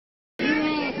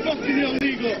fucking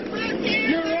illegal.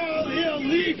 You're all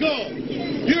illegal.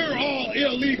 You're all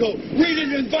illegal. We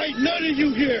didn't invite none of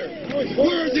you here.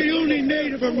 We're the only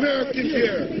Native Americans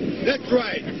here. That's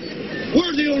right.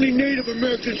 We're the only Native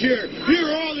Americans here.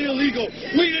 You're all illegal.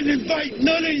 We didn't invite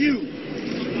none of you.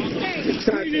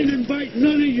 Exactly. We didn't invite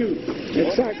none of you.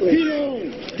 Exactly. Get on.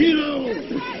 Get on.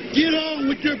 Get on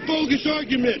with your bogus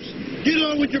arguments. Get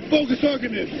on with your bogus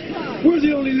arguments. We're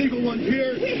the only legal ones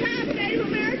here. We have Native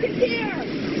Americans here.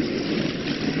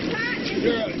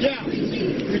 Yeah.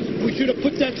 We should have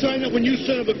put that sign up when you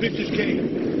son of a bitches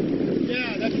came.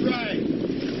 Yeah, that's right.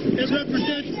 It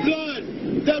represents blood.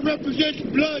 That represents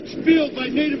blood spilled by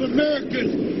Native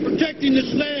Americans protecting this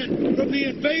land from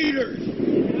the invaders.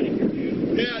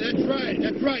 Yeah, that's right.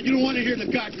 That's right. You don't want to hear the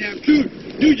goddamn truth,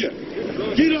 do you?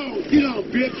 Get on,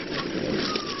 bitch.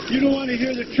 You don't want to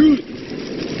hear the truth.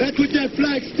 That's what that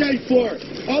flag stands for.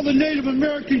 All the Native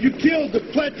Americans you killed to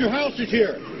plant your houses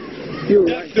here. You're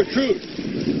That's right. the truth.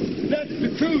 That's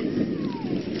the truth.